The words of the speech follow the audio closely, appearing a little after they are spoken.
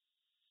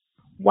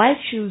Why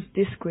choose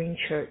this green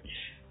church?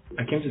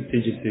 I came to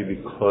TGC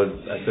because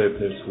I saw a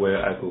place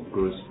where I could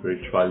grow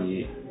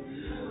spiritually,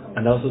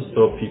 and I also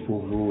saw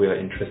people who were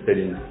interested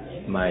in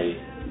my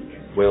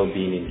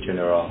well-being in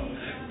general.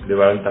 They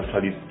weren't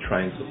actually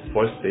trying to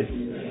force it,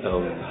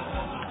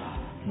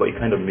 but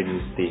it kind of made me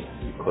stay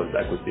because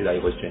I could see that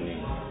it was genuine.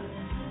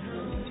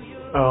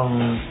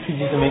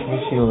 TGC make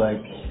me feel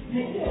like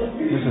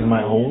this is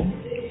my home.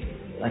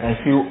 Like I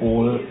feel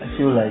old. I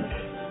feel like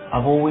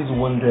I've always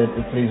wanted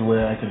a place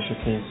where I can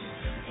showcase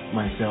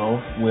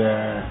myself,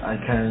 where I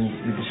can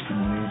be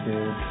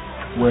discriminated,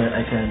 where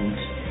I can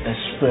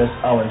express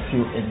how I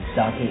feel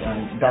exactly,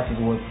 and that is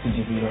what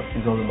TGC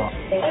is all about.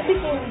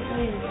 Everything we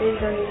do is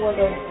based on the word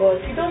of God.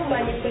 We don't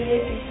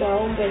manipulate it to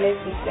our own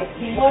benefit. Like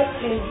the word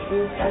feels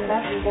good, and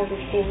that is what we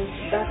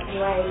think. That's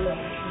why I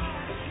love it.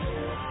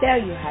 There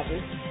you have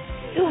it.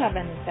 Do have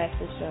an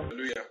insightful show.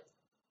 Hallelujah.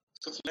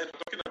 So tonight we're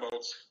talking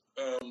about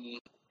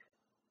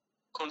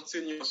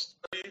continuous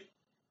study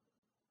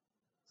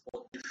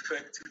for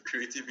effective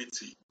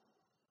creativity.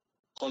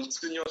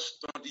 Continuous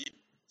study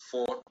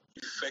for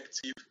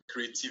effective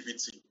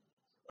creativity.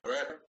 All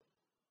right?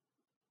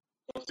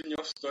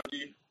 Continuous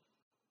study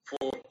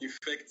for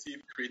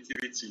effective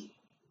creativity.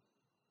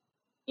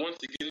 Once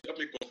again, let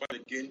me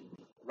confirm again,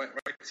 right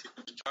here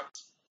in the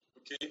chat,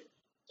 okay,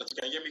 that you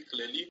can hear me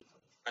clearly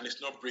and it's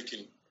not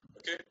breaking,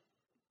 okay?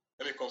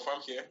 Let me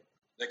confirm here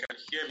that you can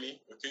hear me,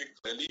 okay,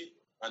 clearly,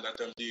 and that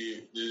the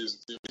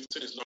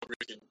internet is not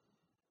breaking.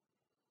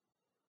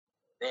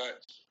 Right,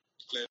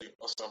 clearly,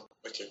 awesome,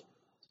 okay.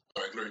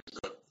 All right, glory to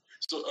God.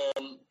 So,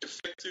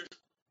 effective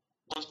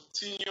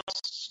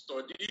continuous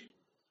study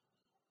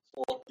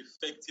for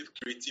effective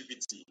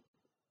creativity.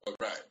 All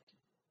right.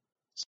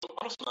 So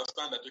I also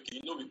understand that,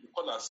 okay, we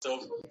call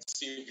ourselves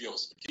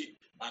saviors, okay?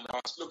 And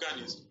our slogan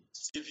is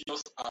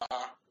saviors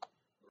are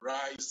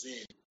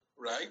rising,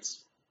 right?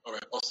 All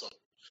right, awesome.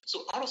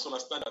 So I also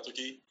understand that,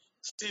 okay,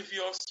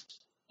 saviors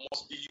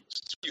must be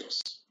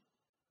studious.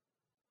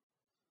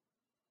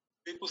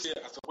 People say,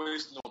 as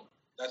always known,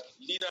 that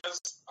leaders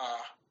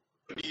are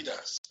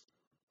readers,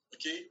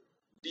 okay?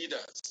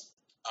 Leaders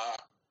are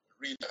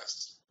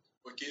readers,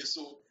 okay?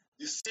 So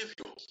the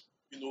savior,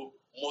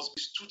 must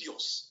be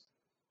studious.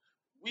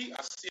 We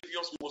as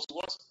saviors must be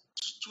what?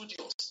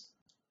 Studious.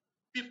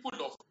 People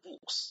of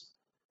books,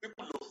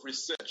 people of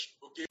research,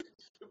 okay?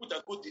 People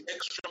that go the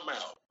extra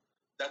mile,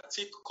 that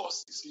take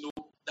courses,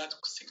 that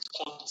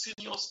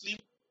continuously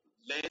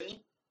learn,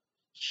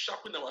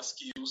 sharpen our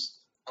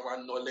skills, our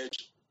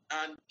knowledge,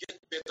 and get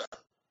better.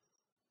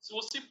 So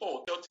we'll see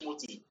Paul tell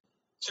Timothy,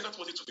 2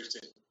 Timothy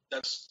 2:15,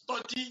 that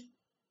study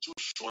to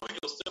show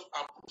yourself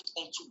approved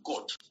unto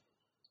God.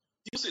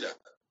 You see that?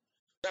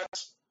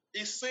 That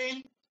is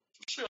saying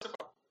to show yourself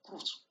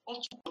approved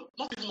unto God,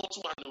 not even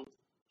unto man, no,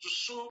 to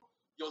show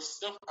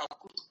yourself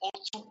approved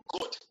unto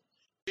God.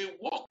 A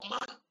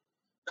workman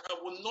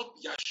that will not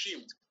be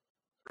ashamed,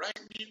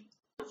 rightly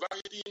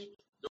dividing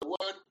the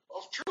word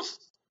of truth.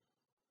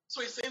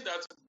 So he's saying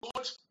that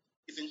God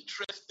is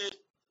interested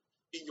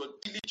in your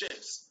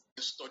diligence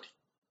in study.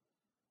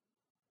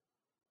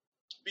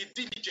 Be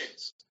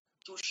diligent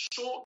to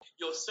show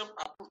yourself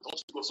approved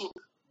unto God. So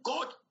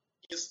God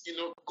is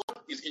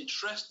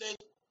interested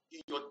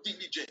in your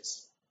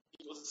diligence,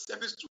 in your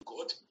service to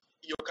God,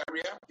 in your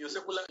career, in your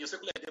secular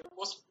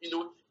endeavors, in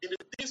the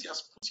things He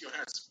has put in your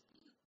hands.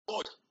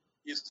 God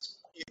is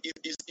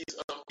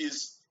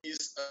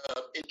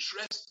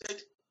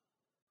interested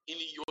in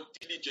your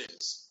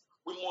diligence.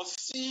 We must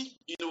see,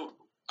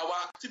 our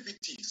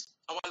activities,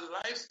 our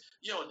lives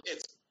here on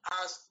earth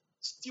as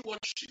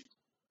stewardship,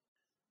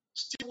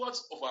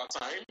 stewards of our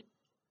time,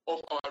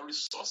 of our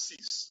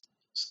resources,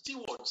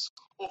 stewards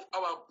of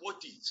our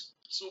bodies.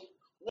 So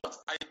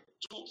what I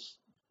do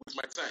with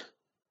my time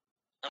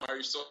and my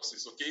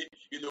resources, okay,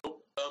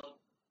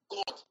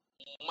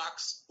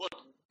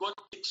 God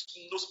takes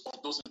note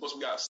of those because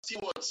we are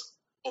stewards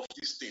of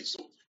these things.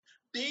 So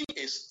being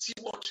a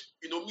steward,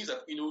 means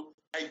that,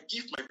 I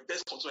give my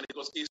best concern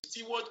because a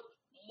steward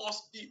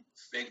must be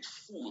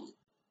faithful.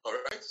 All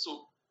right.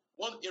 So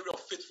one area of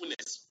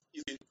faithfulness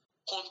is in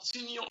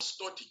continuous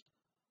study,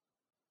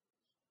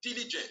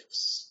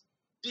 diligence,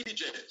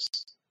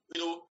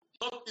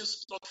 not being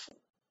slothful,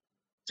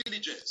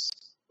 diligence.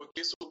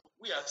 Okay. So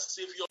we are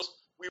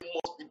saviors. We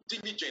must be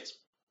diligent,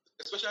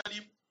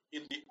 especially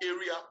in the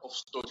area of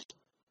study.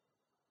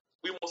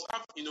 We must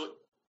have, intellectual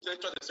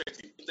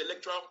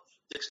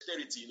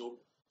dexterity,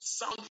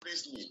 sound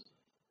reasoning,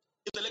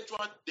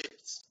 intellectual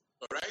depth.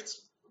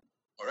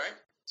 All right.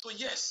 So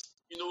yes,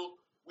 we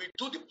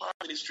do the power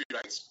ministry,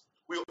 right?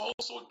 We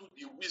also do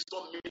the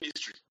wisdom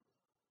ministry.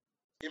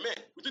 Amen.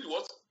 We do the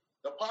what?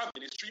 The power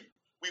ministry.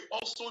 We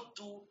also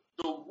do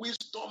the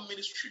wisdom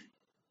ministry.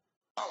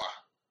 Power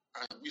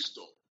and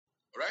wisdom.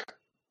 All right.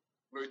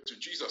 Glory to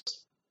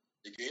Jesus.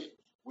 Again,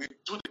 we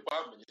do the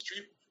power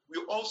ministry. We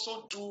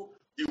also do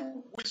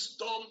the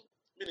wisdom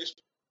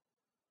ministry.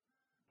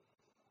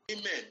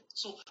 Amen.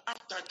 So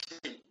after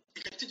dream,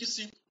 we can teach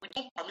you, we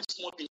don't permit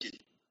small thinking.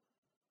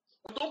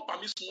 We don't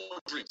permit small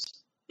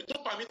dreams. We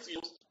don't permit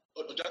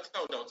Not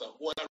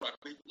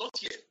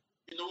yet.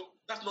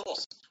 That's not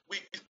us. We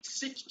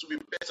seek to be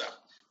better.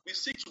 We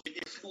seek to be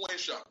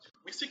influential.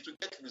 We seek to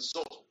get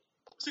results. We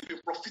seek to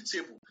be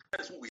profitable.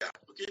 That is who we are.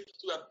 Okay?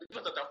 So we are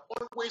people that are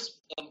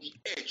always on the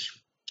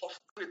edge of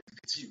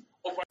creativity,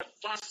 of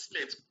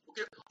advancement,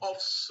 okay, of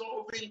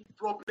solving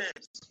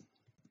problems.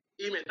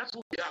 Amen. That's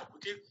who we are.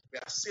 Okay? We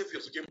are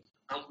saviors, okay?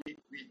 And we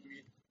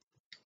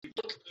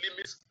don't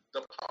limit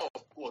the power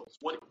of God to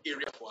one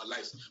area for our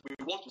lives. We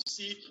want to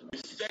see the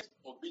effect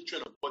of being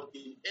children of God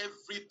in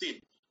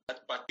everything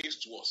that pertains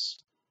to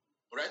us.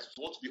 All right?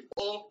 We want to be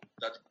all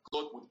that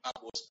God would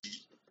have us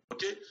be.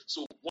 Okay?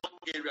 So one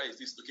area is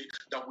this, okay,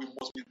 that we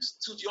must be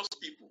studious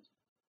people,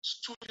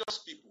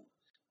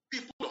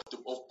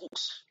 of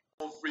books,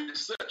 of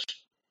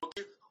research,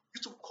 okay,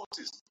 YouTube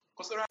courses,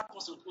 cultural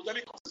courses,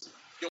 academic courses,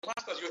 your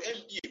masters, your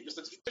MBA, your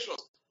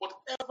certifications,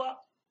 whatever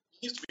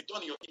needs to be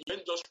done in your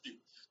industry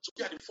to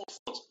be at the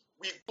forefront,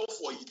 we go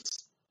for it.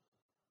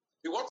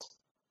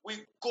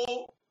 We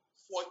go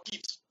for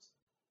it.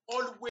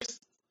 Always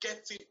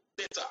getting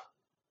better.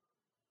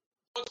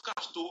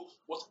 Podcast to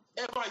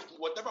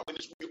whatever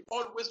ministry, we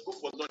always go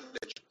for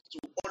knowledge to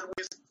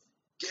always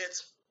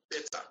get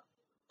better.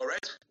 All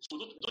right? So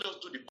don't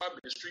just do the power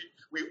ministry,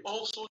 we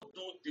also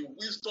do the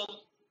wisdom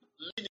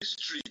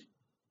ministry.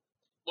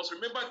 Must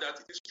remember that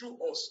it is through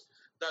us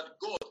that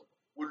God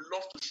would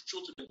love to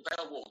show to the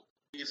entire world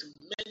his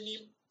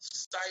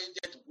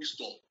many-sided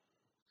wisdom.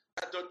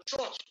 That the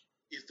church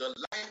is the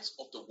light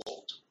of the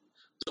world,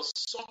 the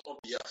salt of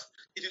the earth.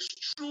 It is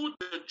through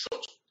the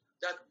church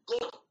that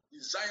God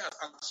desires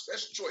and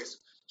first choice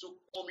to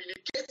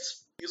communicate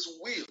his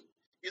will,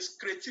 his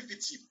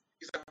creativity,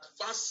 his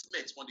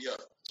advancement on the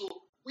earth. So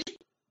we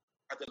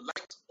are the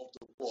light of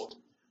the world.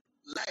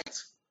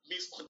 Light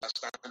means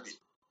understanding.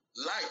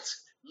 Light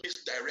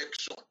means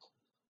direction.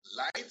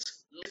 Light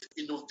means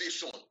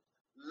innovation.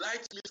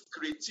 Light means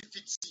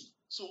creativity.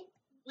 So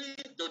we,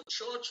 the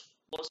church,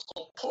 must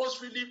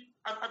compulsorily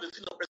have the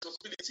thing of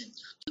responsibility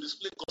to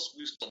display God's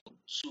wisdom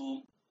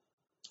to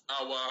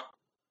our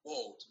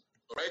world.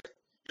 All right?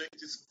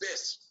 It is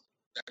best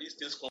that these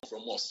things come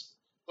from us.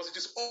 Because it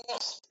is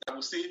us that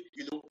will say,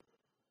 we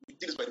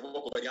did this by the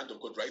work or by the hand of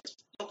God, right?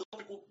 Not the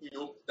people,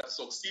 that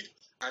succeed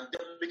and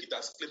then make it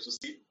as claims to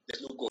say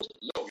there's no God.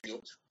 No, we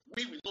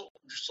will not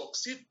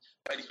succeed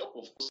by the help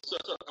of God. So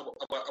our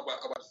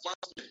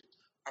advancement,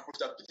 our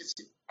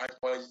profitability, our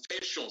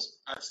inventions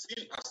are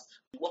seen as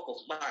the work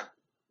of man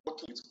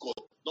working with God,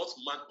 not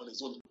man on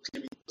his own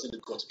claiming the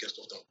God to get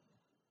stuff done.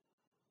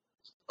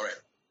 All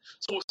right.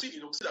 So we'll see,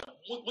 see that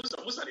Moses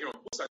and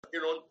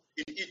Aaron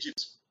in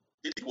Egypt,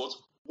 they did what?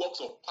 Works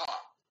of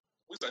power.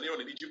 Moses and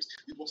Aaron in Egypt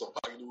did works of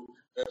power.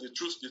 They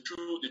threw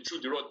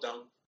the rod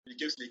down, they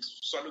became snakes,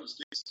 swallowed the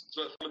snakes,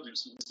 swallowed the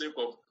snake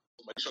of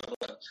magician and all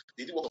that.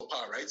 They did work of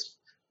power, right?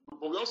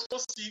 But we also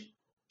see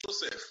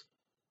Joseph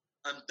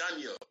and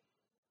Daniel,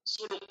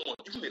 Solomon,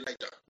 even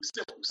Elijah. We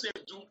see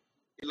him do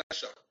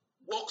Elisha,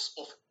 works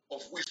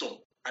of wisdom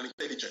and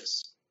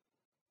intelligence.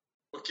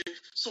 Okay,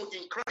 so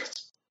in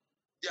Christ,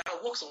 there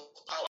are works of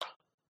power,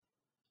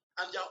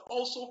 and there are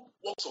also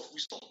works of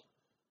wisdom.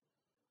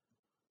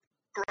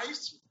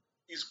 Christ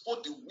is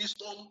both the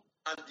wisdom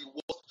and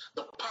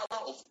the power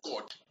of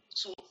God.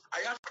 So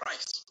I have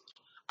Christ,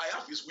 I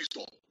have his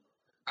wisdom,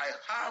 I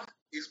have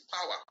his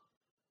power.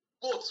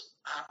 Both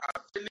are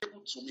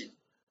available to me.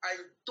 I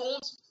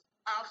don't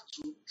have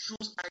to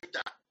choose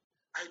either.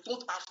 I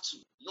don't have to.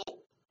 No,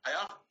 I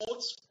have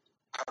both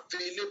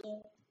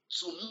available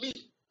to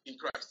me in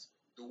Christ.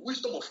 The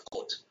wisdom of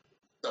God,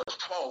 the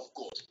power of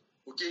God,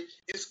 okay,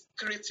 his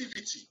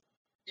creativity,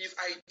 his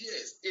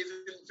ideas, his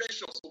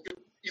inventions, okay,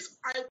 his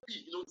IP,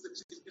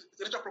 his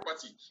intellectual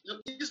property,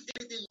 he's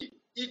aiding me,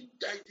 he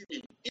guiding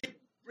me, he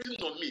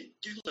breathing on me,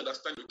 giving me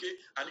understanding, okay,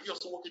 and he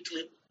also working through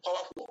me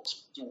powerful works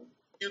to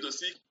heal the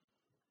sick,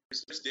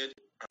 restore dead,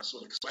 and so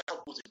on. So I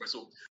have both in Christ.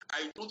 So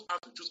I don't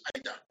have to choose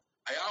either.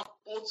 I have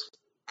both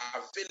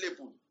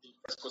available in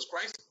Christ, because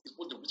Christ is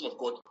both the wisdom of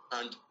God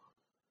and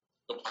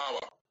the power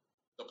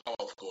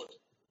of God.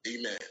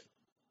 Amen.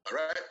 All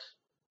right?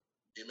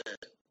 Amen.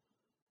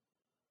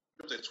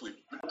 Job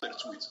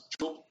 32:8.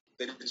 Job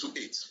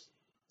 32:8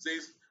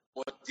 says,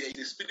 but there is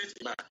a spirit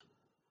in man,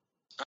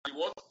 and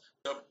what?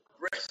 The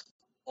breath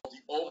of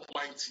the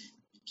Almighty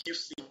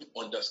gives him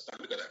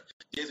understanding. Look at that.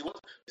 There's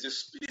a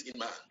spirit in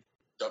man.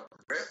 The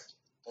breath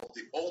of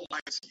the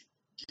Almighty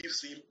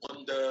gives him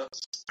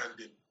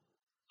understanding.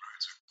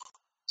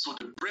 So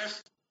the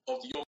breath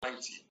of the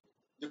Almighty,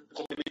 the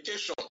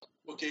communication,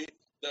 okay,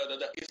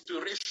 the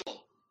inspiration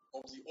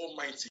of the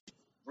Almighty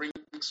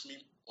brings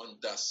me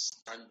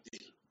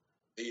understanding.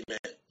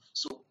 Amen.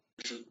 So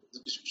we should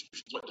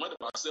remind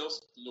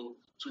ourselves, to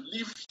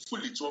live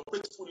fully, to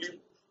operate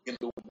fully in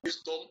the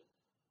wisdom,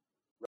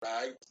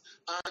 right,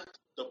 and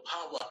the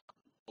power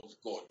of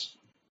God.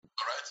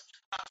 All right?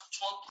 And to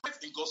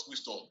operate in God's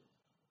wisdom,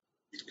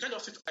 you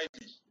cannot sit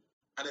idly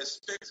and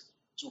expect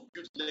to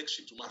build the next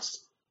ship to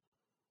Mars.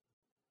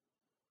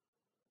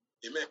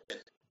 Amen. You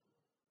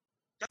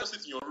cannot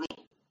sit in your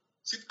room,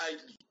 sit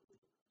idly,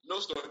 no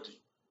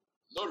study,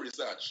 no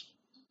research,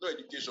 no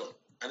education,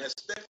 and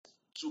expect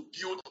to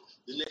build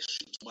the next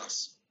ship to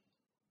Mars.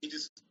 It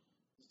is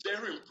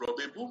very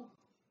improbable.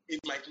 It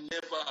might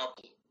never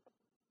happen.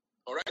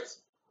 All right?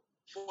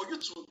 For you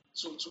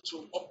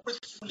to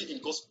operate fully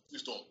in God's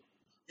wisdom,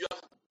 you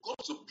have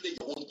got to play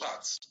your own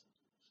part.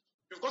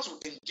 You've got to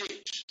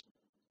engage,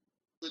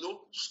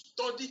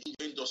 study in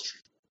your industry.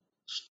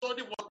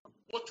 Study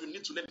what you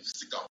need to learn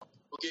physical.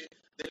 Okay?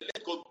 Then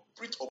let God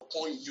breathe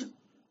upon you,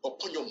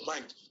 upon your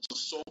mind to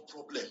solve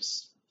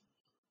problems.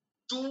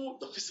 Do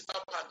the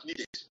physical part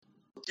needed.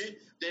 Okay?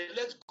 Then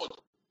let God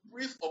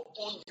breathe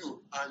upon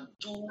you and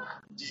do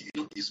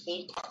his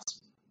own part.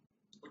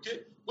 Okay?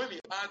 When we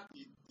add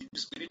the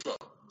spiritual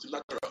to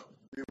natural,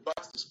 we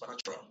birth the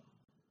supernatural.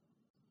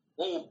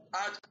 When we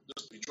add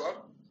the spiritual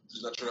to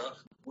the natural,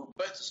 we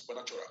birth the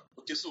supernatural.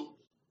 Okay, so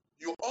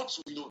you ought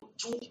to do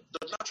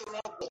the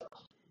natural work.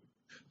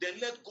 Then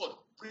let God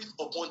breathe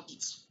upon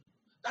it.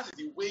 That is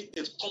the way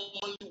it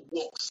commonly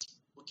works.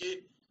 Okay?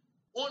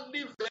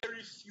 Only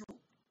very few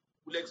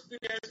will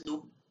experience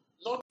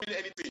not doing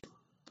anything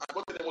and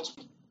God tell them what to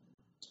do.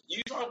 The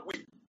usual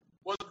way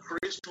what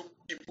creates true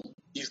people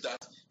is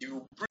that if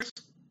you breathe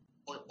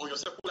on your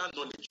secular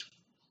knowledge,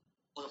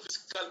 on your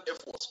physical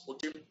efforts,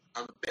 okay,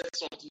 and build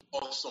something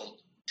awesome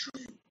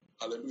through you.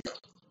 Hallelujah.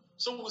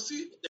 So we'll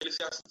see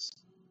Ecclesiastes,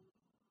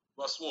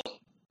 verse 1,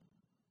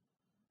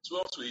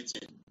 12 to 18.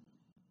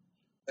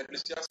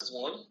 Ecclesiastes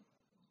 1,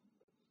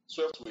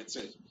 12 to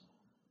 18.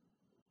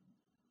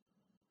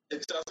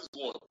 Ecclesiastes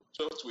 1,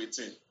 12 to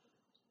 18.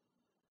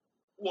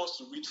 Who wants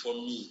to read for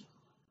me?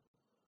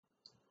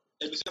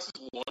 Ecclesiastes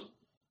 1,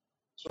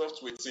 12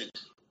 to 18.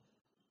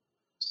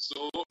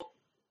 So,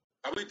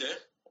 are we there?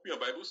 Open your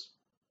Bibles.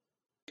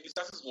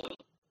 Ecclesiastes 1,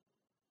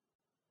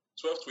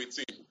 12 to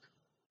 18.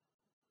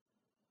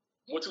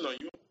 I'm waiting on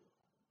you.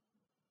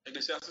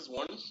 Ecclesiastes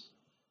 1, 12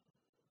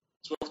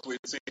 to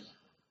 18.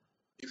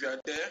 If you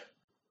are there,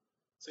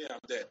 say I'm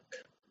there.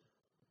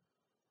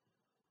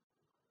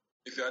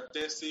 If you are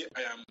there, say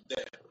I am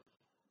there.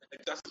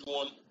 Ecclesiastes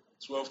 1,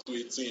 12 to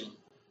 18.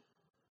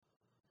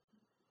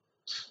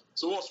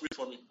 So who wants to read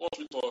for me? Who wants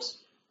to read for us?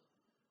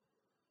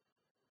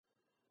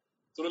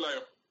 Tolulayo,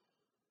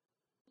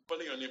 I'm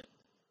calling your name.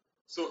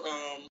 So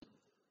I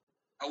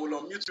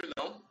will unmute you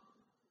now.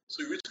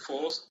 So you read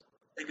for us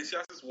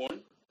Ecclesiastes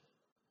 1,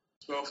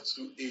 12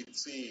 to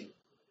 18.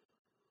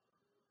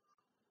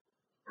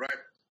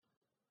 Right?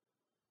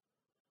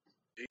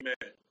 Amen.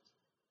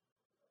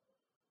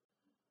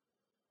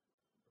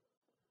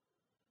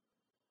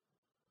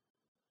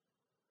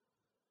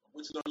 I'm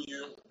waiting on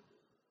you.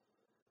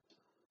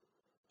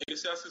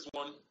 Ecclesiastes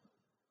 1,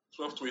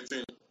 12 to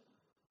 18.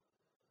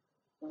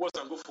 Who wants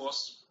to go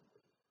first?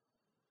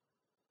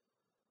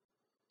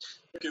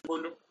 Okay,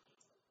 Bolu.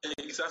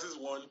 Ecclesiastes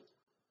 1,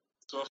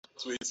 12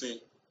 to 18.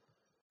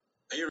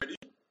 Are you ready?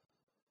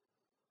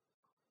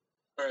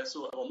 All right,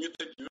 so I've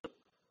unmuted you.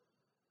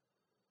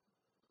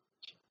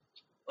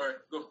 All right,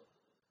 go.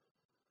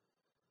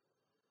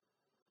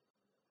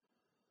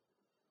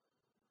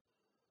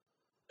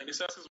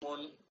 Ecclesiastes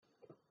 1,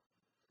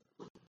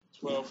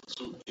 12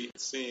 to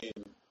 18.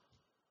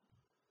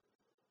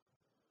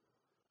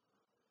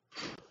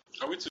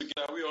 Are we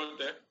together? Are we all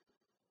there?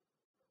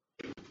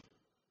 And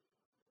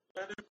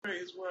the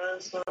praise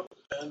rise up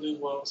and the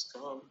walls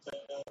come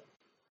down.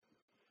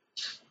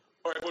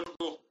 All right,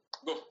 go.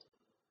 All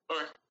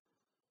right.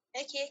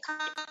 Okay, come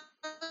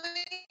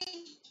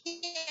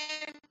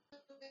here.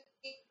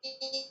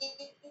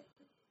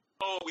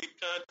 Oh, we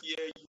can't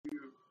hear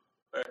you.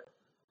 All right.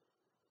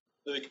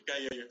 No, we can't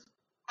hear you.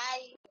 Hi.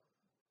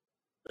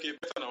 Okay,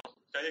 better now.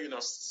 Can hear you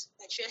now.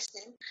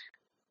 Interesting.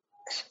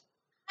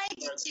 I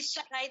did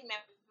teacher applied my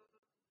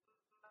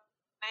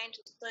mind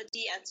to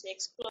study and to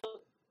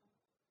explore.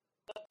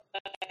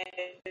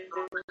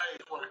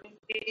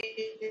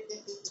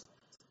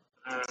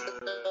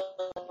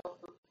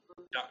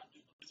 Yeah,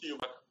 see you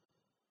back.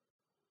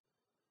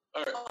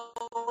 All right.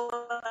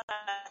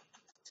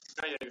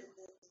 Can hear you.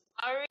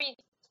 I read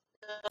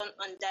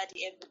on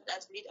Daddy Ebu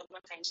as lead of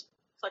mankind.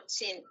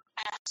 14.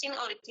 I have seen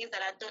all the things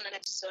that are done under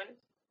the sun.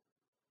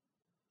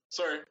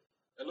 Sorry.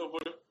 Hello,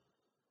 Bolu.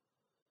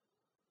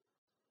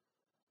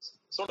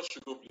 Someone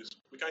should go, please.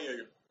 We can't hear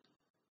you.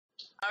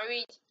 I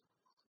read.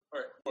 All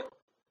right, go on.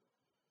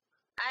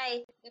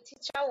 I, the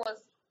teacher, was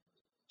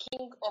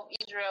king of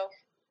Israel,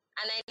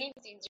 and I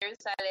lived in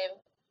Jerusalem.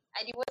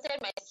 I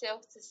devoted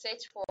myself to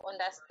search for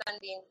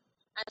understanding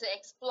and to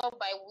explore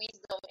by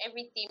wisdom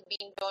everything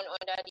being done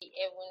under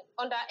heaven.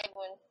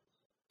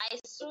 I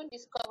soon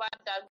discovered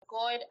that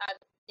God had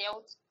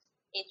dealt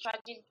a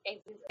tragic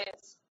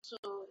existence to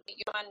the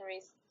human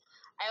race.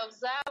 I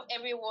observed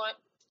everything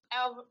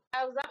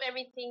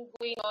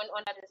going on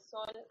under the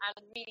sun,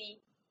 and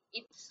really,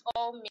 it's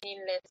all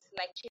meaningless,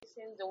 like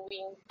chasing the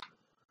wind.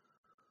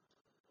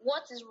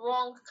 What is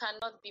wrong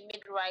cannot be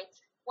made right.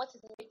 What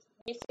is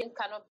missing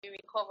cannot be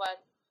recovered.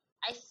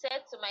 I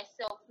said to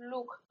myself,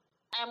 look,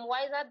 I am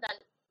wiser than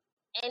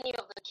any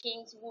of the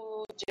kings who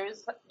ruled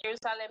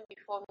Jerusalem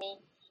before me.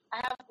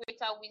 I have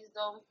greater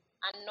wisdom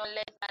and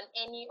knowledge than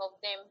any of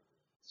them.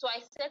 So I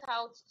set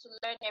out to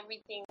learn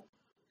everything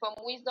from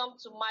wisdom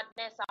to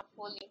madness and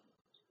folly.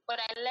 But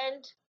I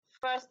learned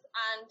first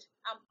and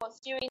am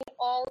pursuing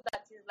all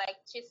that is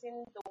like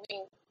chasing the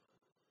wind.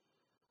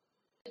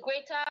 The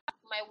greater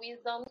my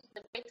wisdom,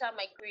 the greater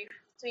my grief.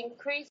 To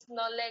increase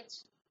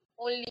knowledge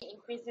only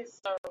increases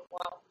sorrow.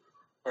 Wow.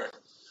 All right.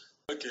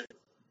 Okay.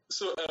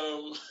 So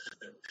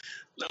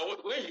now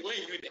when you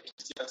read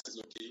Ecclesiastes,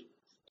 okay,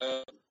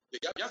 you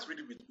have to read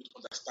it with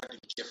understanding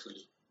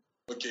carefully.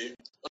 Okay,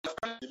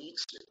 understand the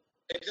mixture.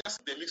 Ecclesiastes,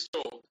 the mixture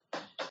of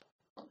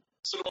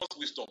Solomon's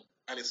wisdom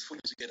and his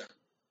folly together.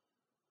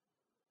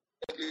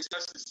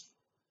 Ecclesiastes,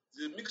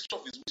 the mixture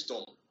of his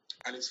wisdom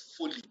and his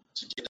folly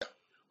together.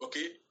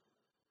 Okay,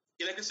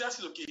 in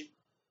Ecclesiastes, okay,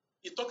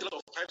 it talks a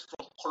lot of times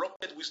from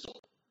corrupted wisdom.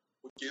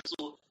 Okay,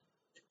 so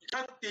you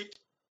can't take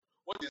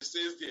what it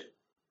says there,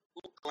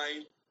 hook,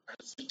 line, and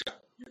sinker,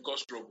 you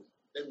cause trouble.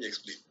 Let me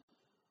explain.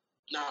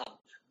 Now,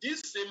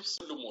 this same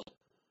Solomon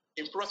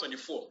in Proverbs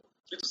 24,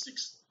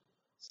 3-6,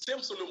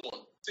 same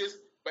Solomon says,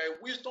 by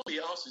wisdom the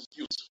house is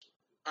built,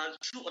 and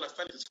true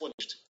understanding is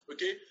furnished.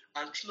 Okay,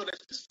 and true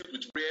knowledge is filled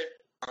with rare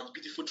and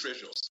beautiful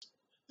treasures.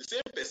 The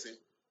same person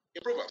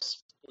in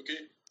Proverbs,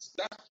 okay,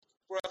 that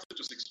Proverbs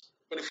 3-6,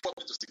 24,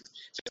 3-6,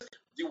 says,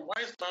 the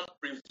wise man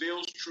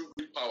prevails through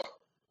great power,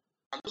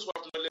 and those who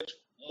have knowledge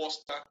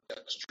muster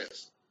their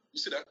strength. You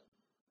see that?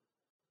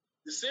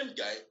 The same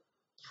guy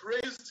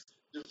praised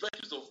the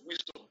virtues of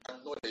wisdom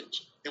and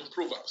knowledge in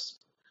Proverbs.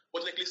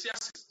 But in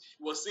Ecclesiastes,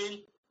 he was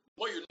saying, the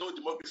more you know,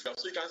 the more you have.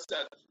 So you can see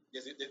that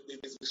there's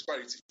a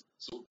disparity.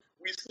 So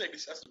we see in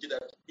Ecclesiastes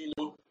that,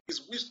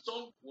 his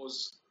wisdom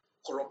was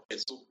corrupted.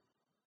 So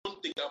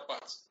don't take that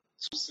part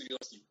so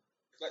seriously.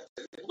 Like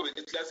the book of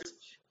Ecclesiastes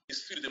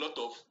is filled with a lot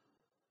of,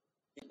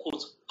 in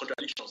quotes,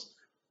 contradictions.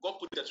 God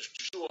put it there to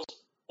show us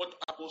what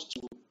happens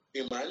to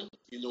a man,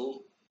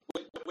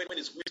 when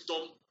his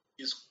wisdom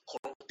is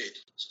corrupted.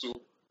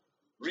 So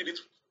read it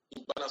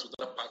in balance with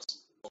other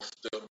parts of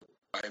the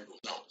Bible.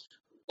 Now,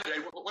 where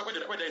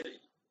did I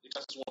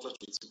Ecclesiastes 1 verse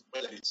 18?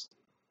 Where that is?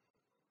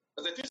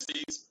 As the thing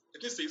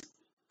says,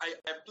 I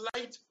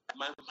applied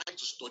my mind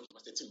to study.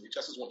 Verse 13,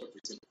 Ecclesiastes 1 verse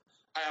 18.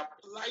 I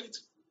applied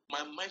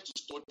my mind to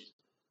study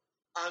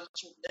and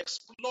to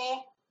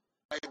explore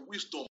by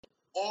wisdom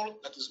all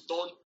that is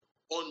done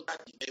under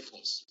the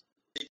heavens.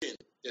 Again,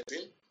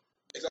 13,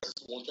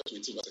 Ecclesiastes 1 verse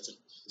 18, verse 13.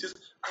 It says,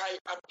 I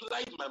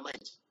applied my mind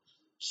to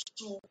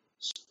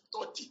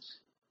study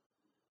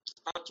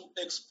and to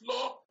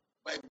explore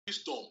by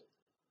wisdom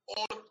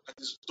all that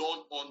is done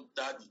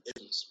under the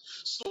heavens.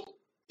 So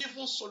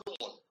even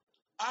Solomon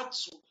had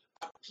to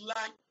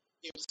apply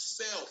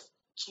himself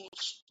to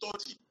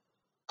study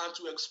and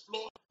to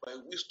explore by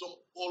wisdom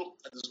all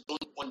that is done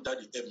under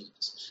the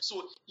heavens.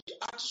 So he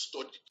had to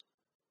study.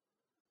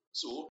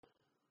 So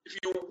if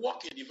you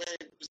walk in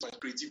divine wisdom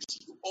and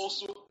creativity, you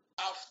also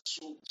have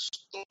to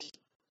study.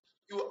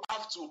 You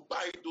have to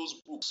buy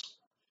those books,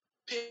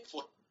 pay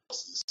for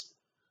courses,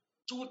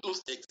 do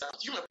those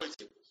exams. You might point,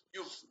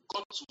 you've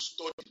got to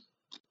study.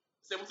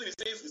 17,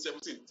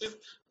 it says,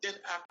 then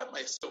I applied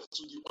myself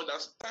to the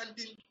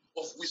understanding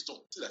of wisdom.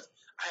 See that?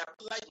 I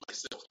applied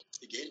myself.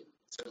 Again,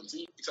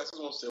 17, Ecclesiastes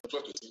 1,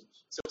 12, 13.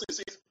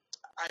 17 says,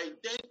 I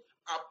then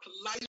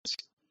applied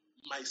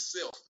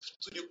myself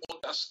to the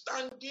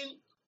understanding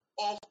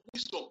of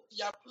wisdom.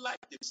 He applied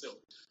himself.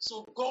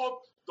 So God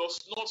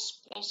does not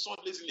sponsor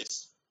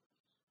laziness.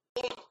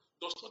 God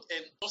does not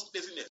endorse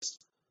laziness.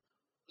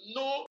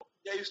 No,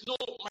 there is no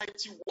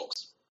mighty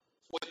works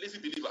for a lazy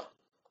believer.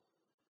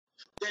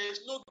 There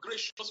is no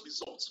gracious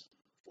result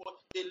for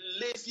a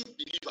lazy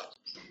believer.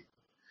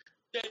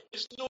 There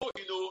is no,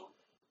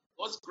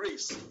 God's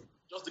grace.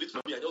 Just did it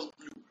for me, I just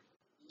blew.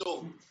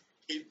 No,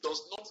 it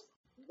does not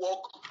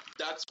work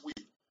that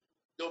way.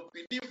 The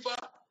believer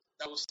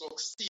that will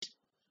succeed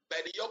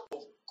by the help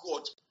of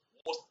God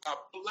must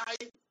apply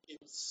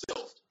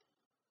himself.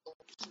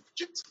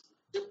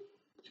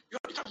 You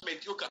become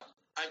mediocre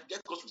and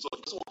get God's result.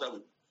 It doesn't work that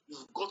way.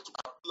 You've got to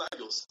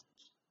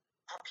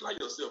apply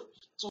yourself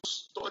to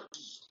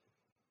study.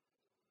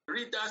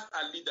 Readers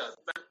are leaders.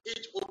 It's an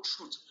age-old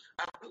truth.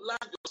 Apply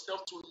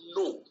yourself to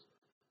know.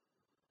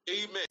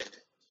 Amen.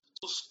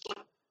 To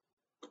study.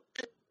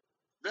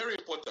 Very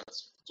important.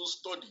 To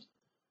study.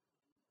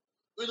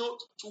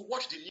 To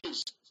watch the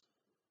news.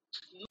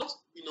 Not,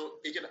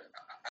 again,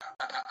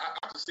 I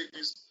have to say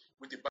this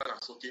with a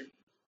balance, okay?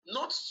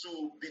 Not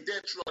to be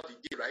there throughout the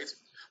day, right?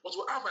 But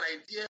to have an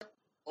idea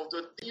of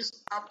the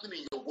things happening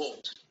in your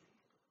world.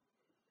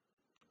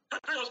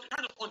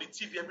 Kind of on the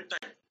TV every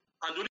time,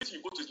 and the only thing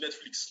you go to is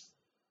Netflix.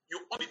 You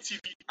on the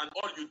TV, and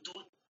all you do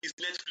is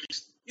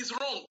Netflix. It's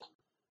wrong.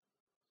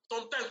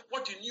 Sometimes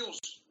watch the news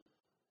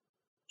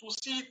to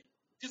see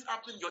this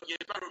happening in your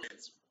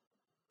environment.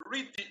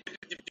 Read the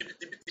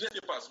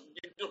newspapers.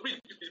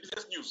 Read the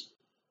business news.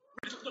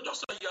 Just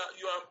so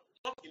you are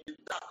not in the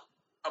dark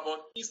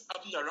about things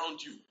happening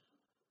around you.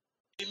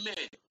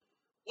 Amen.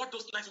 What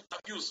those nice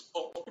interviews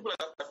of people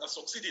that are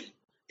succeeding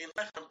in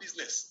life and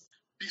business?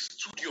 Be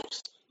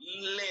studious.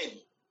 Learn.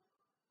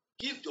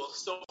 Give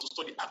yourself to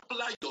study.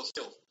 Apply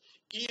yourself.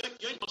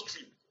 your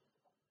industry,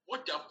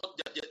 watch their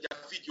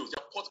videos,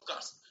 their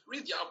podcasts,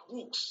 read their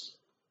books.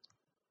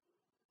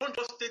 Don't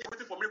just stay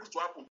waiting for miracles to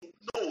happen.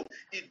 No,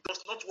 it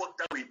does not work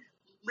that way.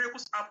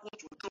 Miracles happen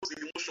to those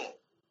in motion.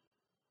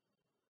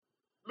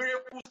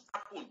 Miracles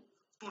happen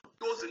to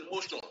those in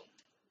motion.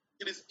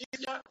 It is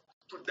easier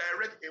to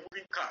direct a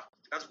moving car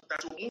than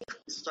to move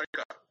a stationary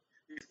car.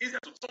 It is easier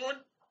to turn a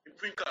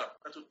moving car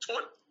than to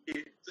turn a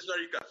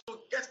stationary car. So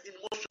get in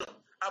motion,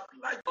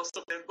 apply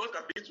yourself, then God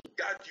can begin to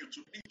guide you, to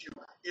lead you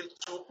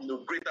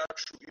into greater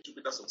truth, into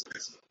greater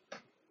success.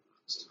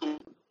 So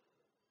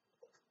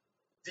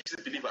this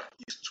believer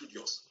is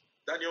studious.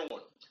 Daniel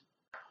 1.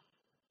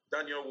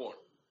 Daniel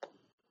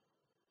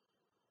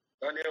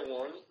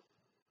 1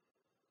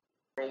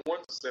 from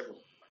 1 to 7.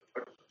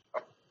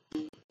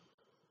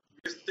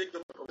 Please take the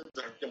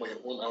time on your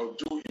own. I'll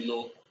do,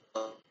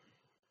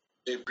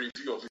 a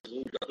preview of it.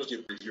 Just a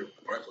preview,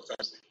 all right, for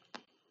time's sake.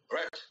 All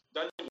right,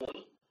 Daniel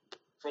 1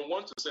 from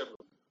 1 to 7.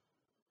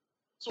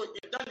 So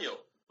in Daniel,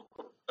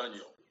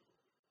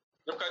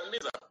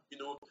 Nebuchadnezzar,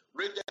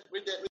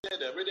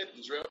 raided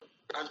Israel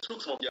and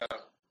took some of their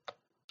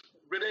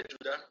raided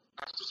Judah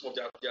and took some of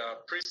their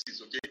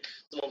princes, okay,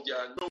 some of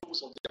their nobles,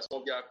 some of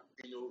their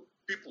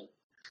people,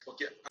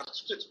 okay, and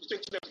took them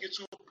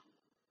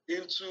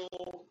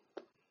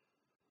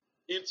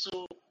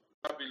into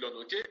Babylon,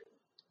 okay.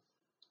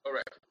 All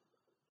right.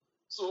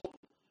 So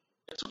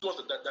it took us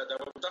that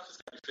without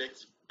physical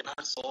effect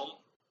and some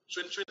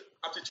trained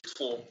aptitude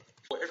for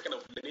every kind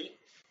of learning,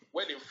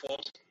 well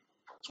informed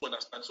to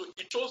understand. So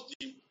it chose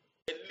the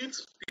elite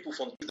people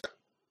from Judah.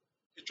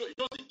 It chose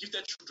the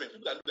gifted children,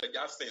 people that look like they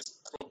have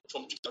sense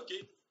from Judah,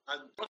 okay,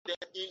 and brought them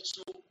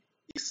into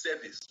his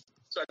service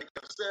so that they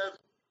can serve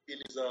in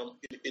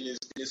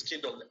his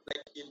kingdom,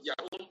 like in their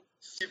own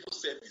civil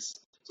service.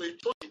 So he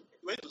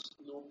went to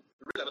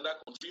raid another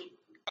country,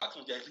 back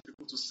from their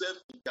people to serve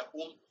in their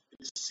own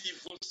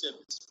civil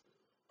service.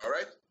 All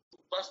right.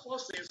 Verse 4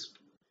 says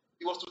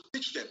he was to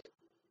teach them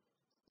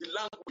the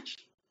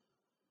language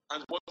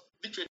and what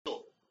literature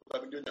of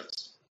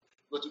Babylonians.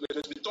 But to be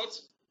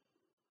taught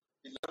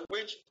the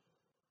language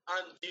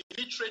and the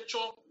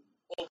literature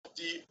of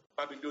the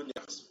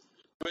Babylonians.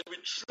 When we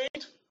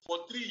trained for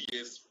 3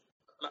 years,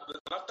 and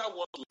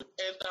afterwards we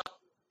enter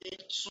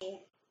into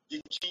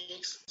the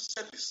king's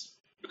service.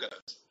 Look at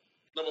that.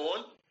 Number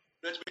one,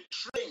 we have to be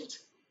trained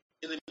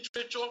in the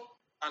literature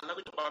and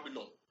language of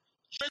Babylon.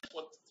 Trained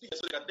for 3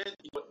 years, so that then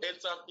he will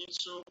enter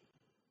into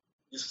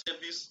the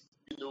service,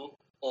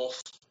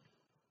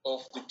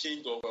 of the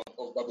king of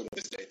Babylon.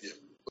 This is the idea.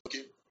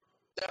 Okay,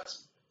 that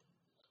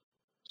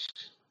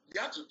you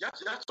have to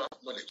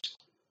have knowledge,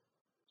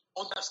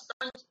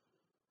 understand,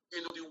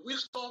 the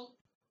wisdom,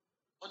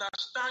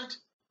 understand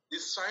the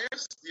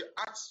science, the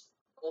arts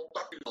of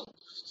Babylon,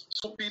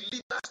 to be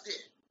leaders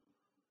there.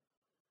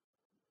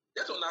 You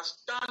have to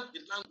understand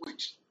the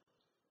language,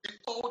 the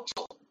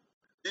culture,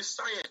 the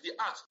science, the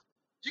art.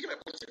 You get my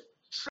point here.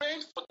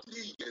 Train for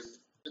 3 years,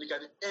 then you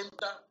can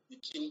enter the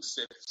king's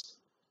service.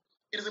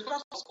 It is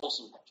important for us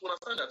also to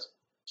understand that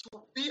to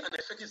be an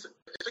effective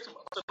person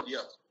on the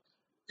earth,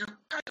 you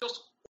can't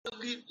just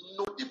only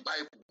know the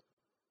Bible.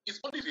 It's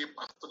only if you're a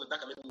pastor that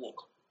can even work.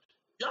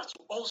 You have to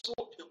also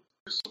be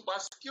super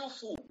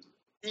skillful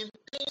in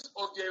things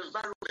of your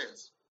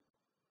environment,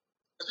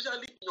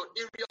 especially in your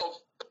area of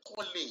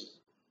calling.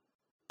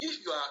 If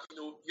you are,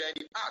 you are in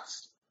the arts,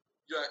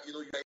 you are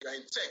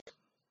in tech,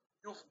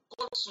 you've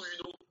got to,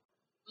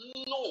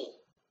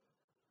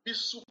 be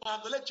super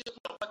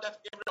knowledgeable about that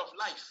area of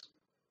life,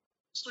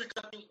 so you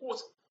can, in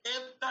quotes,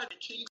 enter the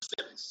king's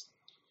service.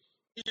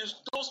 It is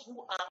those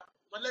who are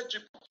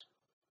knowledgeable,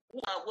 who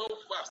are well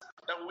versed,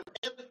 that will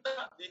enter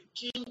the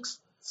king's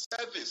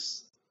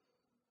service.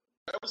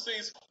 The Bible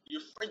says, you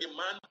find a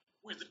man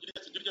who is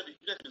diligent in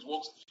his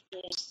works, he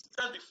will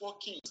stand before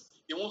kings,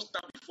 he won't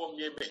stand before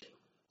mere men.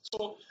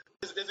 So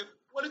there's a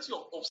quality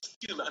of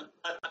skill and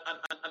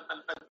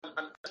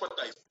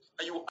expertise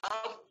that you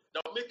have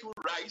that will make you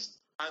rise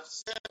and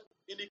serve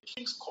in the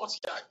king's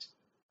courtyard.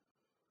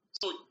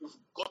 So you've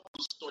got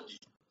to study.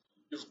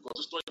 You've got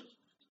to study.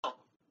 Now,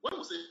 when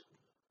we say,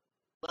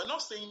 we're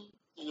not saying,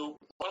 we're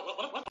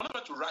not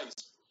about to rise,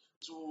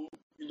 to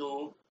be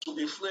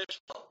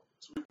influential,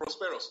 to be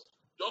prosperous,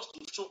 just to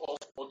show off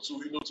or to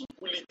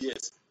bully the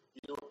ears.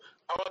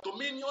 Our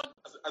dominion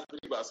as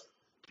believers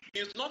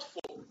is not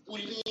for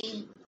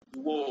bullying the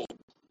world.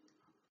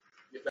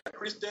 If we are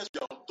Christians, we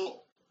are on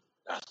top.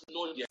 That's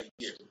not the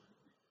idea.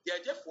 The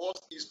idea for us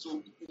is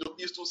to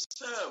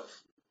serve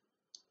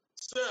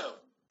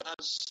and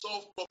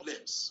solve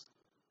problems.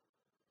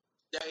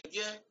 The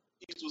idea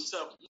is to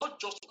serve, not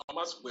just to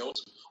amass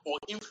wealth or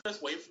influence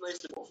for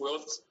influence of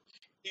wealth.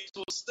 Is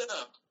to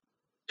serve.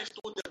 I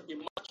told them in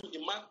Mark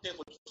 10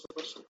 for 5,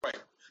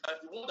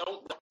 that the one that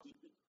wants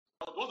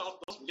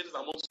to get this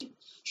amongst you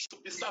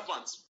should be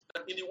servants.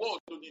 And in the world,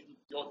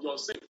 you're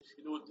saved.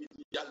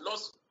 They are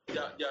lost.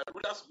 Their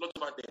rulers lord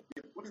over them.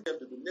 They bully them.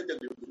 They donate them.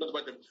 They lord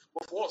over them.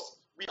 But for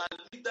us, we are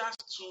leaders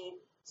to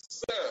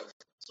serve.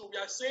 So we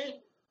are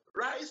saying,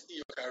 rise in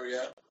your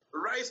career,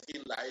 rise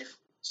in life,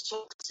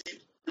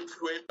 successful,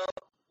 influential,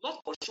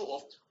 not for show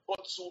off,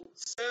 but to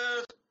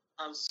serve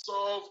and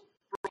solve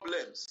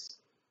problems.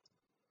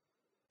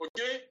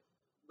 Okay?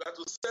 We are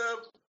to serve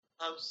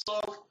and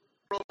solve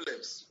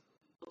problems.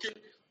 Okay?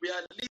 We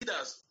are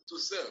leaders to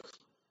serve.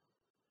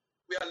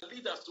 We are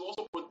leaders to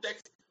also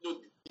protect the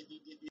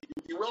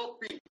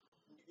well-being,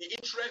 the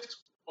interest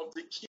of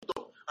the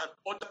kingdom and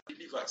other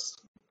believers.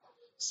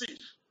 See,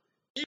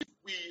 if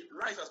we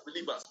rise as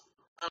believers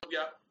and we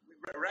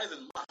rise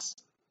in mass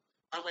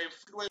and we're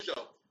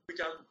influential, we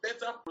can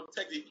better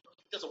protect the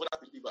interests of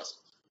other believers.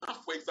 Now,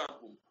 for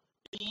example,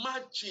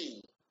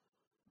 imagine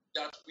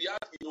that we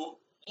have,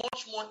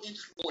 much more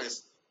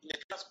influence in the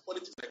class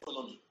politics and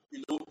economy.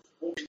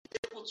 We'll be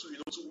able to,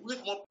 to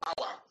wield more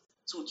power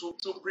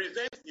to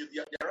prevent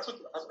the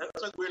harassment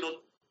going on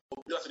of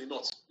leaders in the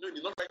north. In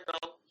the north right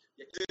now,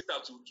 they're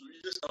start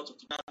to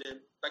kidnap them,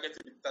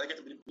 targeting the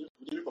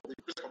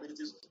Christian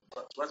communities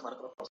to rise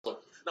stuff.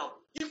 Now,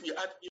 if we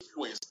add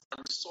influence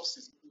and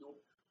resources,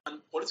 and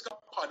political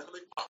power,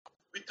 economic power,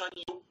 we can,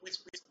 with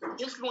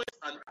influence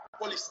and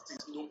policies,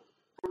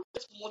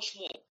 protect much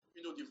more,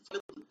 the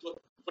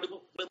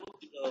vulnerable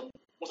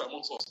ones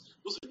amongst us.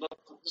 Those who do not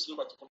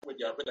where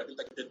they are being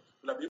targeted,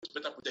 will be able to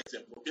better protect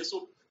them. Okay,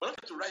 so we're not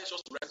trying to rise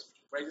just to rise,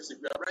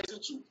 we are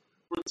rising to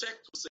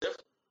protect, to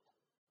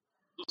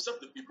serve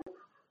the people,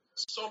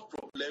 solve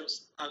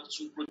problems, and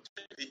to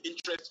protect the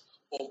interests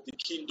of the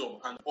kingdom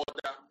and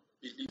other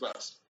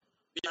believers.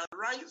 We are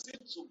rising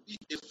to be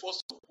a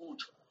force of good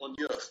on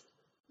the earth.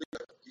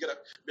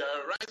 We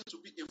are rising to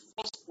be a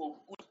force of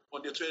good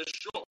on the earth to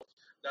ensure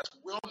that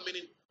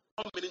well-meaning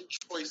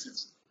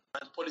choices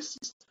and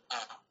policies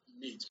are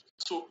made.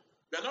 So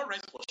we are not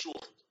rising for show,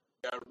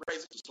 we are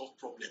rising to solve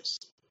problems.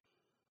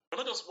 We're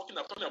not just talking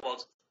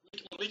about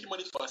making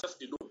money for ourselves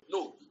alone.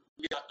 No,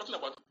 we are talking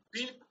about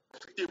being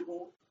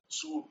profitable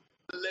to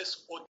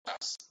bless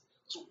others,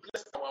 to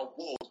bless our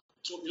world,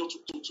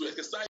 to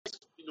exercise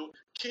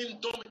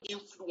kingdom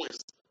influence,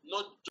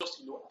 not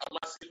just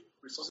amassing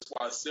resources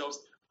for ourselves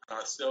and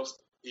ourselves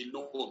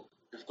alone.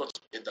 We've got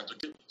to get that.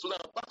 Okay. So now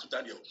back to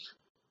Daniel.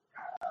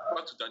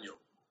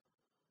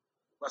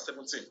 Verse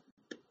 17.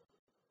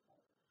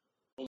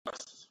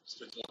 Verse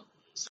 21.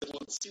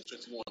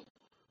 17:21.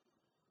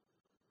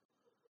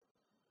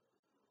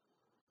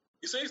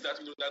 It says that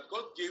that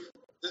God gave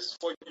these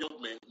 4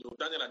 young men,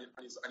 Daniel and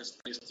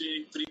his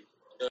three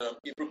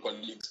Hebrew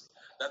colleagues,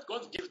 that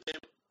God gave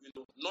them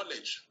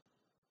knowledge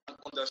and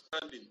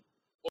understanding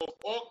of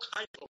all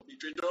kinds of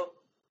literature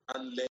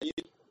and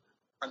learning,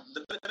 and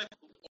then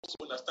also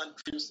understand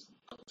dreams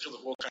and visions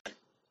of all kinds.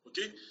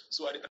 Okay,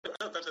 so at the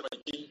time of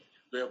the king,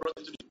 they were brought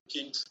into the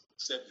king's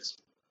service.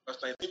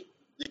 Verse 19,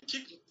 the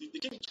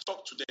king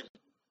talked to them,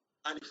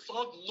 and he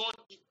found none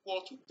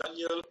equal to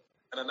Daniel,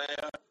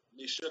 Ananiah,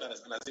 Mishael,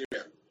 and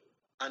Azariah,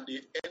 and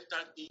they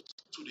entered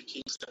into the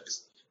king's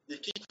service. The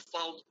king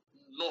found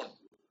none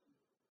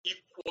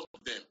equal to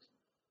them.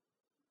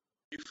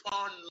 He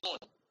found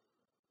none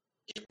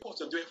equal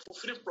to them. They were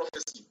fulfilling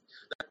prophecy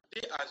that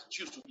they as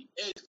Jews to be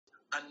head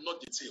and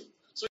not the tail.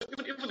 So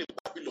even in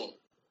Babylon,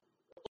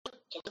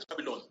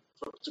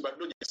 to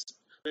Babylonians,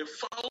 they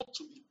found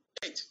to be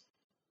head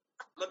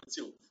and not the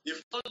tail. They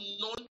found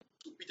none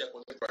to be their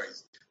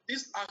contemporaries.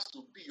 This has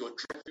to be your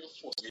driving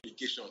force in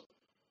education,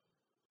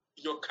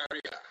 in your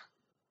career,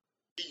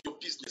 in your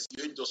business, in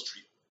your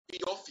industry, in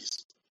your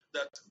office,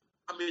 that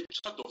I'm a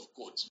child of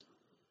God.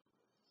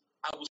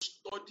 I will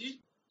study,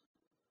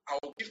 I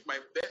will give my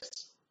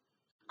best,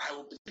 I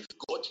will believe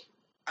God,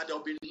 and there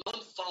will be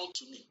none found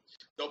to me.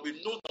 There will be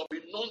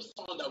none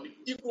found that will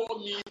equal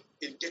me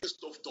in getting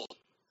stuff done.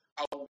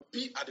 I will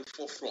be at the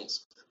forefront.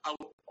 I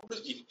will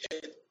always be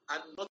head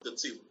and not the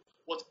tail.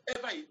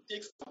 Whatever it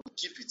takes, I will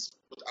give it,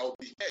 but I will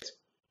be head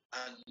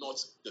and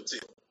not the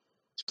tail.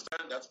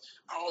 Understand that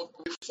I will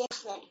be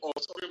forefront of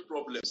solving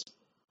problems,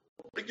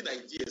 of bringing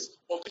ideas,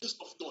 of getting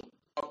stuff done.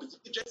 I'll be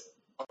diligent,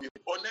 I'll be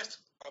honest,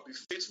 I'll be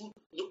faithful.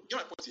 Get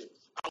my point here.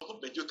 I will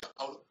not be mediocre.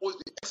 I will always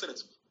be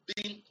excellent,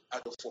 being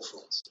at the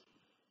forefront.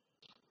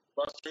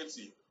 Verse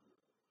 20.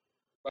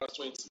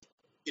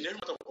 In every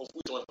matter of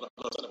which I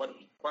understand about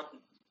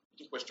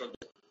the question,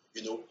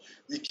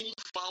 the king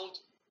found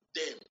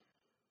them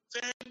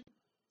 10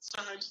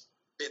 times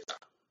better.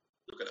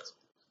 Look at that.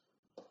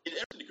 In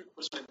every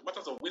question,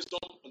 matters of wisdom,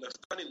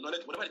 understanding,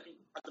 knowledge, whatever the king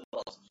asked them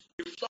about,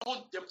 he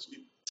found them to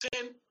be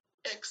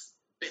 10x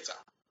better.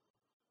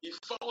 He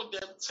found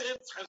them 10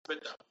 times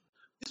better.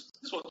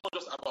 This was not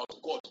just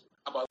about God,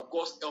 about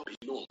God's help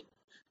alone.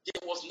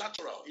 It was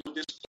natural.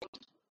 They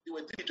studied, they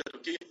were diligent,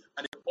 okay,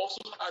 and they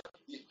also had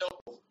the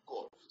help of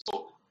God.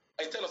 So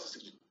I tell us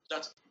simply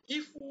that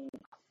if we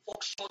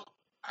function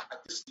at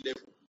this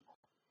level,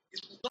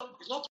 it's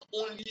not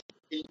only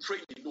in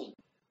praying alone.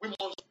 We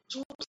must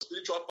do the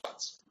spiritual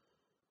parts.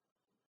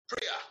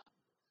 Prayer,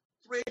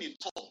 praying in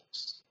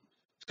tongues,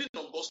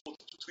 feeding on gospel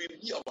to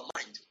renew our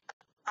mind.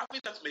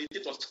 Having that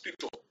meditate on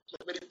scripture,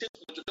 meditate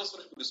on just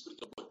the Spirit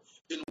of God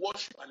in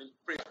worship and in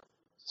prayer,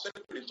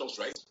 especially in tongues,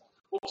 right?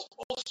 We must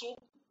also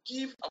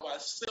give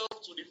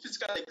ourselves to the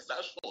physical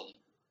exertion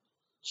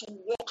to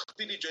work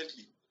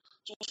diligently,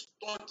 to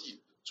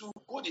study, to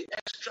go the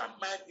extra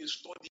mile in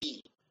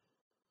studying.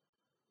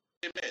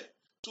 Amen.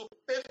 To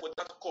pay for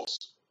that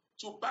course,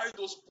 to buy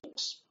those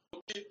books,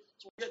 okay,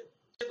 to get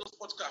those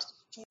podcasts,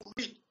 to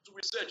read, to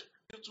research,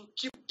 to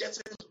keep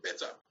getting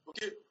better.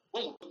 Okay,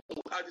 when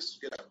we add this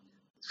together,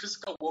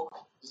 physical work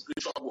is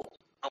spiritual work,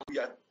 and we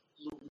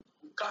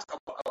cast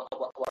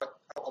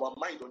our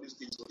mind on these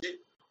things. Okay,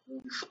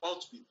 we'll be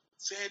found to be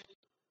 10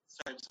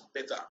 times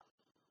better.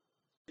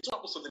 It's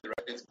not something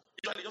right.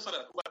 Usually, just that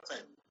over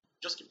time,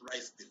 just keep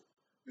rising.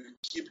 You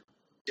keep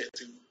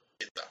getting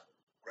better.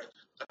 Right?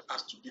 That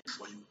has to be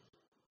for you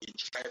a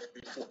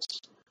driving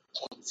force.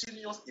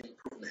 Continuous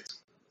improvement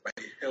by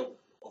the help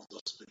of the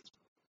Spirit.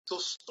 So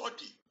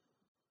study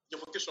your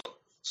vocation.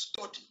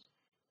 Study.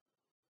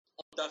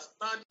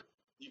 Understand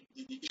the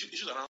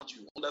issues around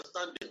you.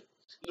 Understand them.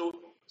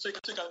 So you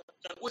can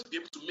always be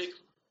able to make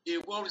a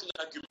well-reasoned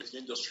argument in the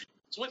industry.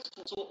 So when I talk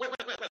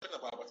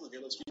about the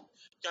industry, you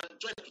can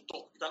join to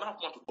talk. You can have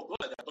one to talk. Not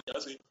like that.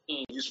 You say,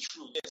 it's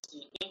true. Yes,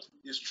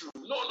 it's true.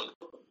 No.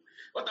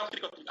 What I'm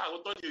thinking, I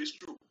will tell you it's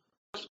true.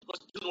 Because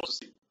you don't know what to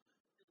say. You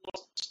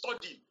must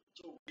study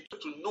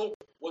to know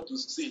what to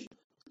say.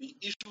 The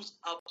issues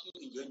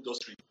happening in your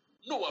industry.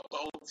 Know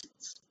about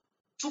it.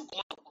 True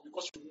command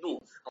because you know.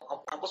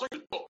 And because when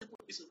you talk, people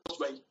listen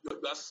because you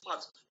are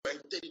smart, you are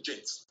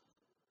intelligent.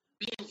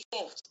 Be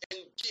involved,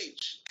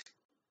 engage.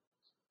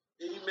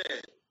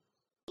 Amen.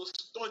 So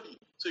study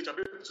so you can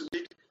be able to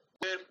make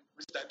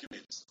well-reasoned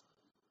arguments.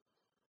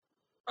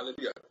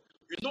 Hallelujah.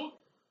 There's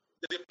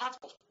a part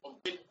of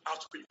being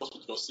out to preach the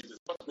gospel to yourself. There's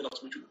a part of being out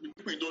to preach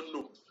people you don't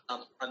know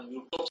and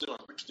you talk to them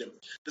and preach to them.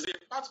 There's a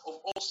part of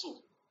also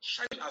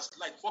shining as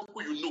light for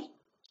people you know.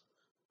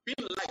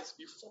 Being light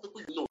before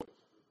people you know.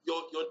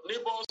 Your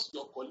neighbors,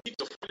 your colleagues,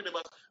 your family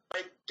members,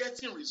 by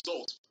getting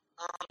results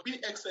and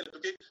being excellent,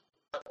 okay,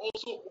 that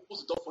also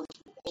opens the door for you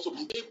to also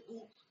be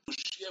able to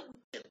share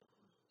with them.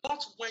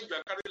 Not when you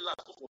are carrying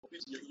last for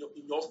preach in your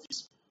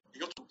office and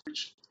you have to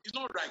preach. It's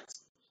not right.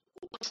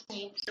 My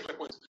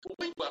point. But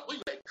when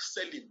you are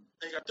excelling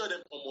and you can tell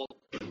them,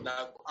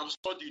 I'm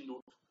studying,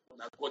 God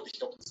they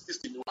help this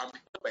thing, I'm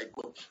helped by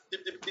God. They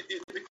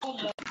become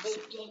more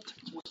open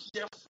to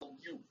hear from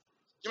you.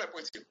 Get my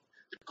point here?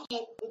 They become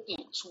more open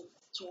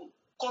to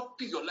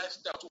copy your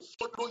lifestyle, to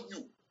follow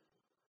you.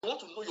 They want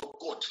to know your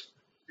God.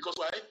 Because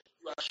why?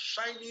 You are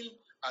shining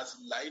as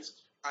light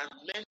and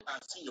men are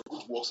seeing your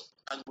good works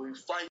and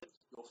glorifying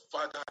your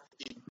Father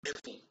in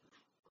heaven.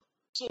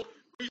 So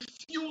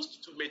refuse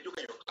to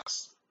mediocre your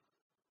class.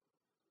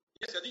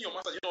 Yes, you're doing your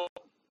master,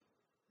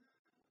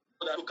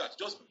 what I look at,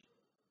 just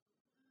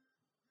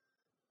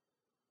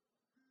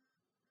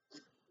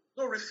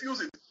no,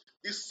 refuse it.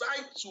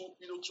 Decide to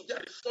be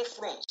at the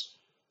forefront,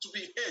 to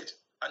be head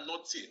and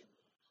not tail.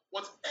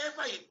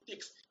 Whatever it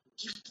takes,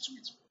 give to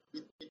it.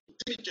 Be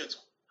diligent.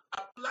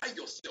 Apply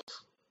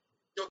yourself.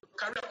 Your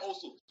career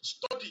also.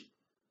 Study.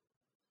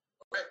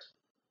 Right?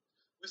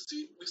 We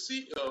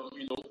see Paul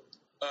in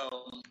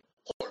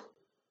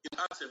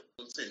Acts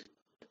 17.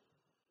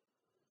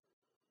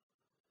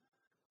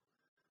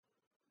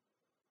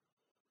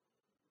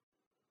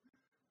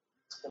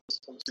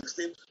 From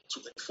 16 to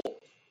 34.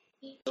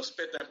 Just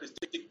spend time, please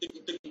take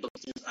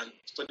those things and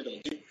study them.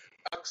 Okay?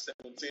 Acts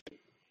 17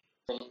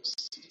 from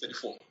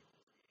 34.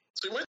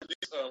 So he went to this.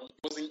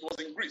 It was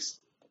in Greece,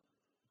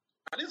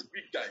 and these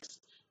Greek guys,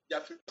 they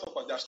are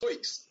philosophers, they are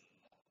Stoics.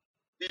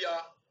 They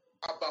are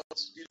about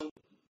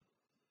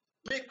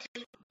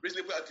making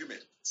reasonable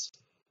arguments.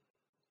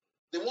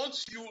 They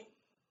want you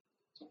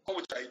to come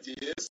with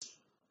ideas,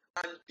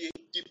 and they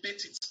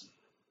debate it.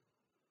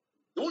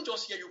 They won't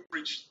just hear you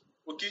preach.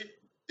 Okay?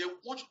 They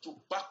want you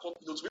to back up,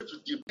 to be able to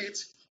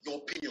debate your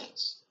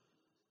opinions.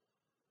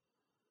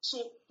 So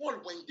Paul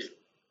went there.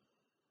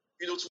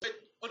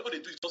 All they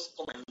do is just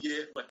come and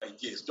hear my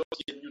ideas,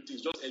 just hear new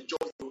things, just enjoy.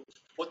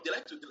 But they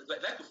like to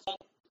form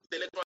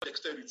intellectual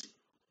dexterity.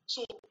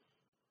 So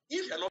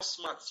if you are not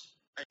smart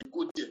and you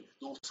go there,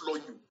 they will floor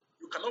you.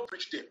 You cannot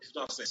preach there if you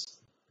don't have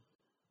sense.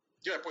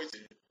 Do you get my point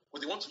here?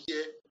 But they want to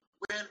hear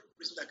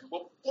reason like.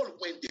 But Paul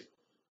went there.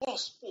 Paul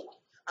spoke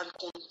and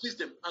convinced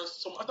them, and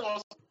some other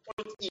ones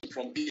followed him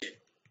from there.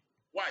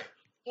 Why?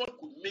 Paul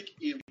could make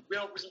a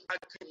well-reasoned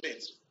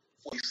argument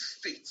for his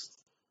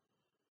faith.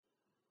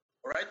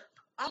 All right?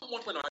 How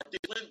much when we're in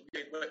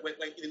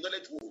the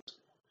knowledge world,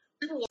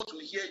 people want to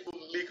hear you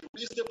make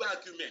reasonable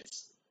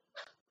arguments,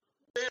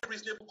 very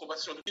reasonable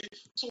conversation. Okay?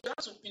 So we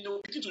have to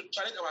begin to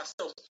challenge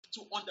ourselves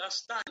to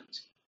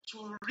understand,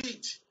 to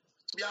read,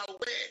 to be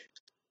aware.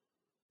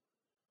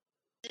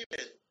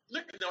 Amen.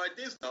 Look in our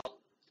days now,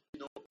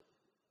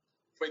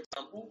 for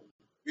example,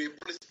 you're a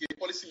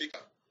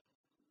policymaker,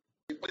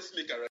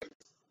 right?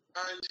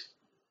 And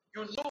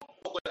you know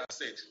what God has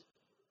said,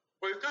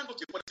 but you can't go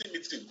to a policy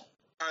meeting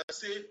and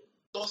say,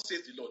 "Thus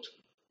says the Lord."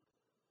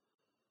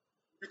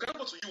 You can't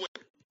go to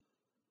UN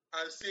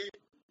and say,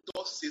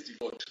 "Thus says the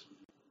Lord."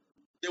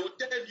 They will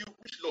tell you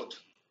which Lord.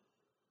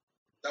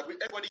 That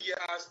everybody here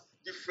has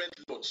different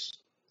lords.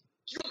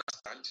 Do you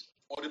understand?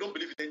 Or they don't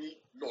believe in any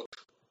Lord.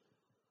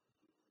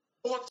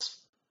 But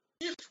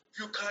if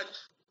you can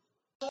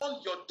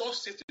turn your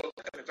dossier to your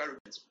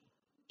environment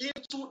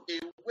into a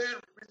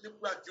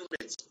well-reasonable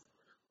argument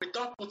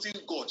without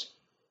putting God,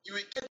 you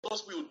will get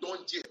those will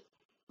done there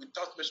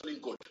without mentioning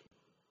God.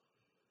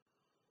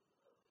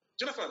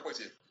 Do you understand my point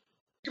here?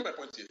 Give my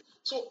point here.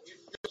 So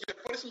you're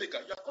a policy maker.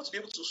 You have got to be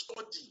able to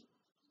study,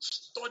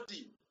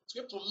 to be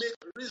able to make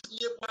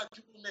reasonable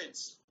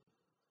arguments.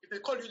 If they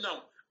call you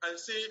now and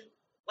say,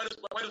 why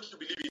don't you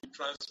believe in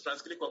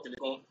transclinical,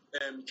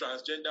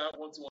 transgender,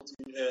 all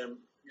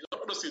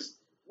those things?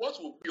 What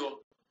will be your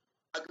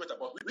argument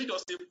about? We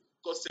just say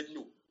God said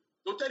no.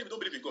 Don't tell him you don't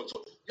believe in God.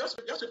 So you have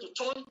to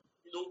turn,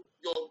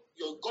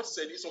 your God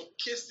said in some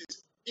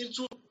cases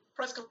into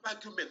practical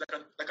argument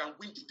that can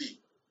win the day.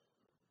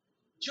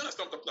 Do you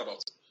understand what I'm talking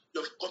about?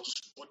 You've got to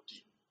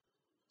study.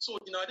 So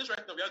in our days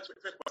right now, we have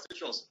different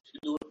conversations.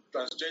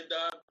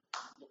 Transgender,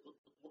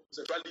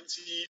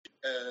 sexuality,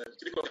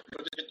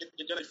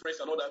 gender difference,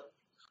 and all that.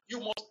 You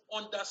must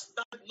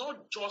understand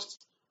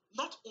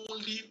not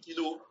only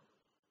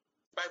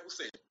Bible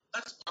said.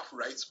 That's powerful,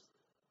 right?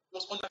 You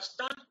must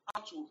understand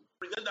how to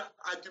present that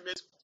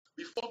argument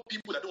before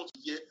people that don't want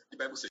to hear the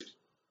Bible said.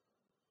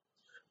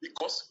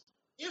 Because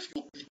if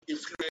you be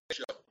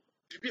influential,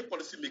 if you be a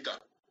policy maker,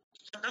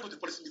 you can't go to the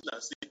policy meeting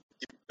and say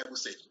the Bible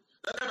said.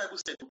 That Bible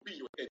said will be in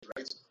your head,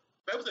 right?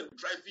 The Bible said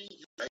driving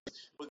you, right?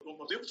 But you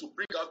must be able to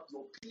bring out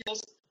your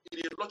opinions in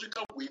a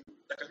logical way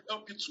that can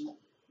help you to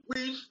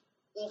win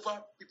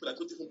over people that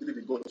don't even believe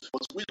in God,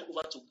 but win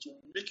over to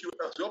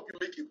help you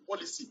make a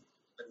policy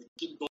that the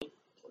kingdom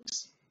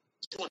policy.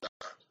 Do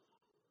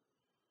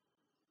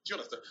you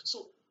understand?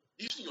 So,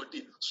 using your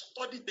day,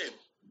 study them.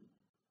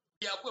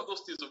 Be aware of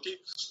those things, okay?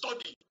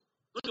 Study.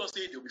 Don't just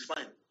say they'll be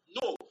fine.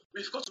 No,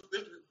 we've got to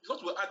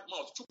add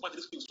mouth, choke mouth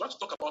these things. You have to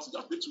talk about it. You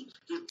have to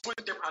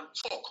join them and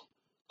talk.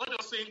 Not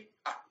just saying,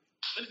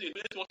 anything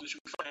they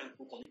should be fine.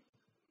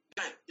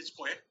 It's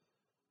correct.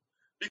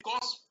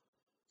 Because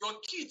your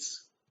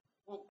kids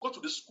will go to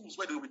the schools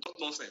where they will be taught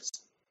nonsense.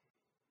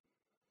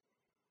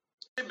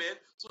 Amen.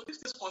 So this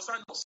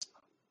concern us.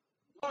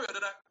 One way or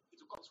another, it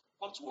will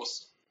come to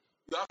us.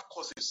 You have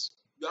cousins,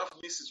 you have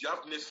nieces, you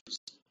have nephews.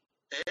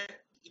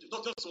 It's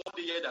not just one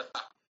day here that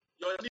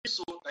your niece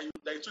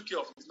that you took care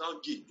of is now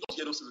gay. You don't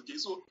hear those things, okay?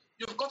 So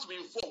you've got to be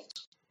involved.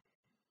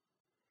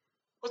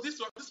 Because this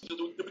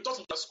they'll be taught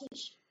in their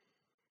schools.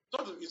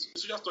 Not in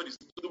social studies,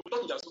 they'll be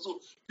taught in their schools. So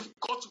you've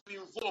got to be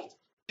involved.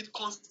 It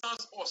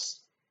concerns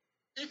us.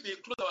 If they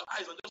close our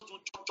eyes and just do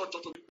church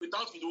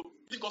without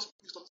giving us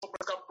some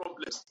practical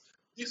problems,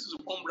 this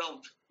will come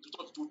round to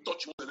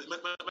touch you. Not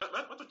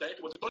to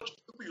directly, but to touch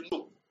people you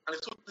know. And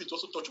it's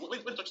also touch you.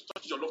 When touches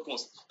your loved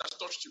ones, that's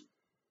touched you.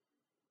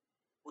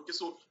 Okay,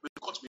 so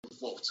we've got to be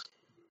involved.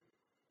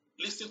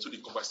 Listen to the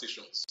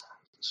conversations.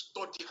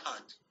 Study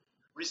hard.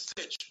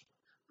 Research.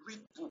 Read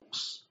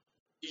books.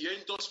 In your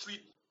industry,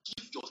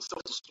 give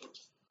yourself to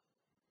study.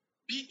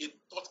 Be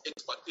a thought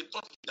expert, a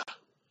thought leader.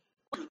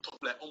 When you talk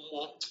like,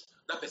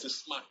 that person is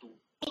smart too.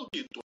 Don't be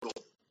a dolo.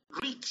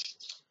 Read.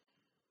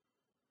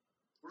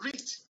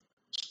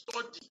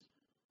 Study.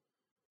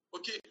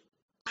 Okay?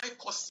 Buy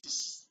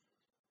courses.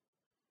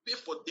 Pay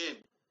for them.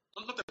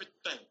 Not every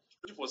time.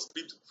 Looking for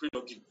free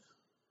login.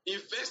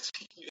 Invest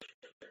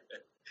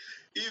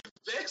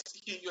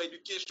in your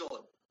education.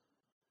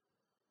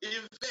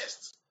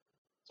 Invest.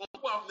 Some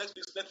people have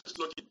Netflix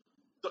login.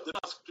 They don't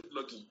have script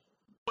login.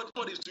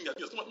 What is doing?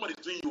 What is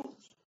doing you?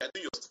 You're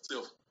doing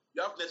yourself.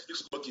 You have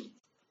Netflix login,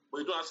 but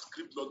you don't have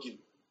script login.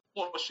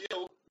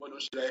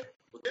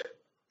 Okay?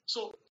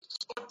 So,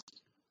 study.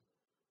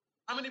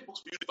 How many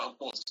books do you read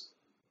per month?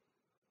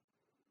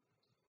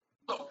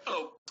 What kind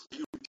of are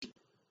you reading?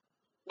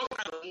 What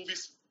kind of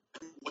movies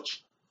are you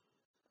watching?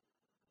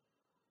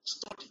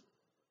 Study.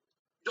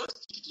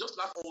 Just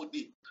laugh all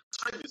day.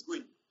 Time is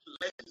going.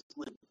 Life is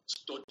going.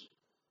 Study.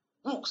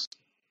 Books,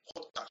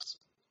 podcasts.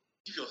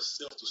 Give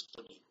yourself to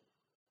study.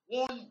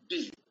 One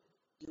day,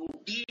 you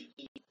will be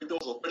in the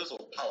presence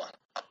of power.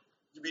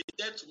 You'll be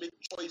there to make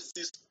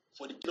choices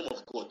for the kingdom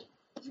of God.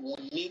 You will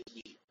need to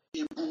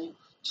be able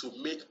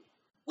to make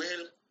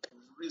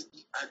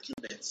well-reasoned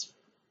arguments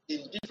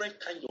in different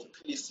kinds of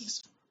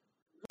places.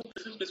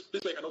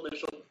 Place where I cannot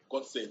mention,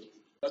 God said, you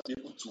have to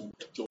be able to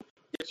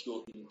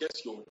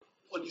get your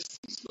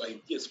policies, your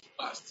ideas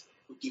passed.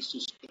 Okay, so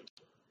study.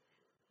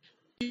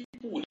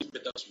 People will listen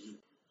better to you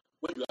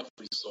when you have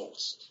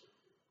results,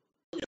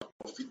 when you are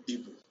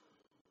profitable,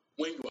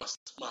 when you are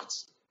smart,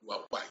 you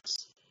are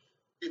wise.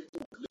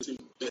 People will listen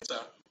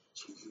better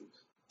to you.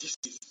 This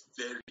is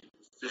very,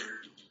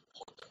 very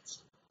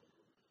important.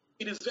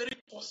 It is very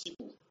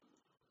possible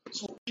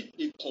to be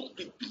a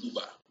complete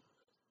believer,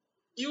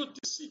 heal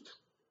the sick,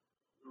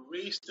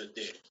 raise the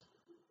dead,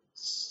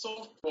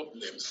 solve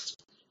problems,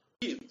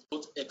 be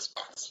both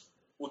experts,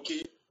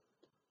 okay?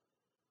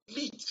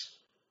 Lead,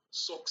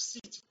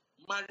 succeed,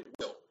 marry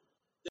well.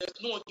 There's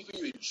no one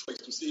giving you a choice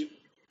to say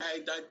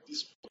either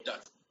this or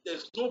that.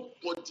 There's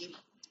nobody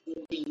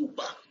holding you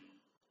back.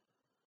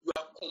 You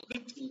are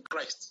complete in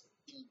Christ,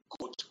 in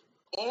God.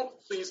 All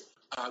things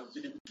are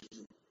available to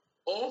you.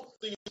 All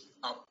things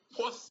are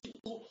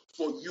possible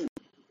for you.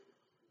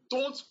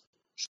 Don't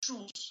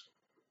choose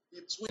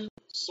between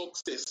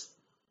success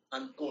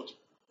and God.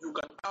 You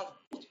can have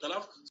both. You can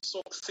have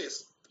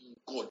success in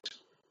God.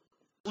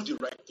 Do the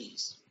right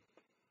things.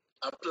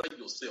 Apply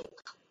yourself.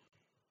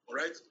 All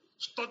right?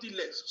 Study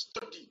less.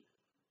 Study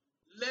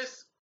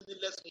less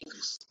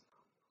movies.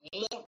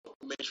 More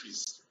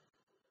documentaries.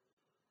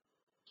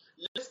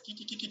 Less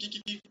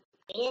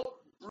more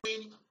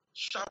brain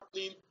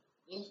sharpening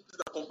movies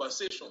and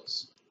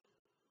conversations.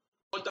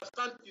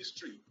 Understand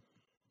history.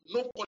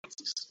 No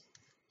politics.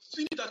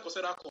 Finish that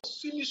Coursera course.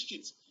 Finish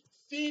it.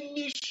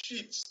 Finish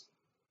it.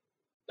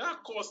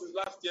 That course is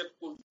last year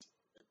COVID.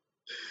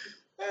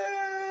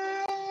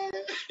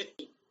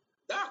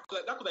 that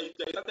course that you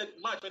started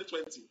March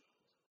 2020.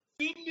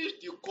 Finish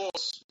the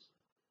course.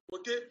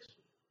 Okay?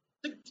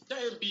 Take the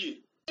MBA.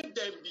 Take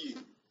the MBA.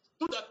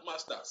 Do that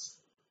masters.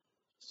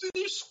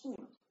 Finish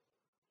school.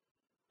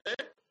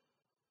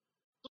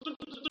 Don't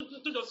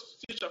just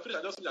finish and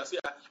just finish and say,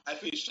 I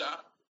finish.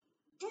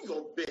 Do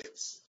your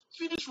best.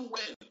 Finish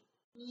well.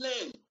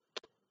 Learn.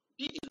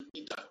 Be a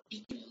leader.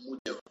 Be a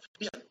model.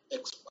 Be an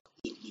expert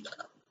leader.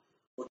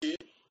 Okay?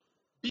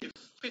 Be a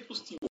faithful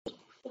steward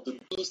of the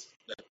things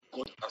that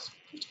God has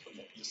put on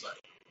your inside.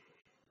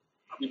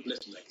 Be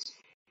blessed tonight.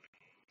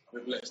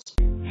 Be blessed.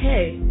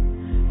 Hey,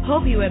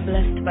 hope you were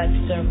blessed by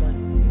the sermon.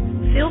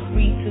 Feel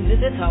free to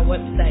visit our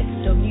website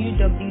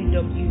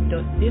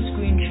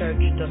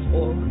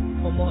www.thisgreenchurch.org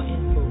for more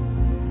info.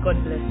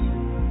 God bless you.